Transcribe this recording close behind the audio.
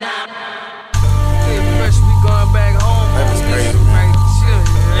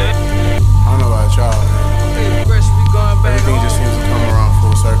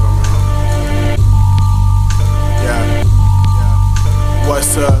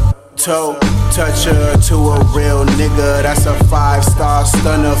toe toucher to a real nigga. That's a 5-star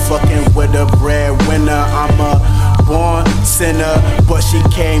stunner, fucking with a breadwinner. I'm a born sinner, but she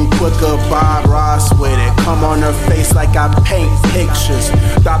came quicker. Bob Ross with it. Come on her face like I paint pictures.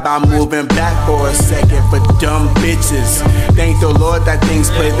 Thought about moving back for a second for dumb bitches. Thank the Lord that things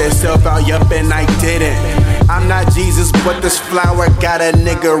played themselves out, yup, and I didn't. I'm not Jesus, but this flower got a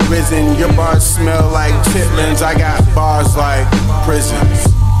nigga risen. Your bars smell like chitlins, I got bars like prisons.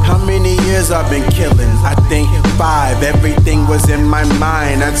 How many years I've been killing? I think 5, everything was in my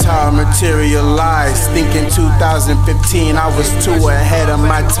mind, that's how I materialized. Thinking 2015, I was too ahead of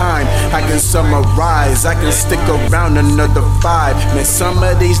my time. I can summarize, I can stick around another 5. Man, some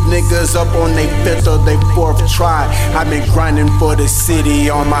of these niggas up on they 5th or they 4th try. I've been grinding for the city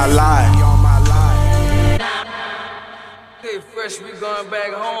all my life. Hey, fresh, we going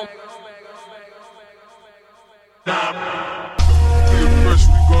back home.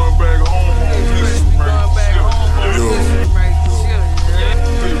 Going back home.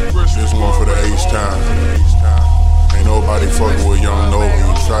 This one for the H-Time. Ain't nobody fucking with young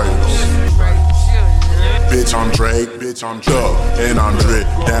NOVYON titles. Bitch, I'm Draped, bitch, I'm Draped, and I'm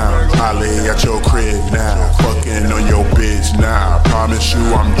dripped down. I lay at your crib now, fucking on your bitch now. Promise you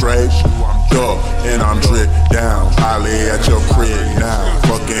I'm Draped, and I'm dripped down. I lay at your crib now,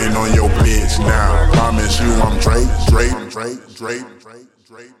 fucking on your bitch now. Promise you I'm Draped.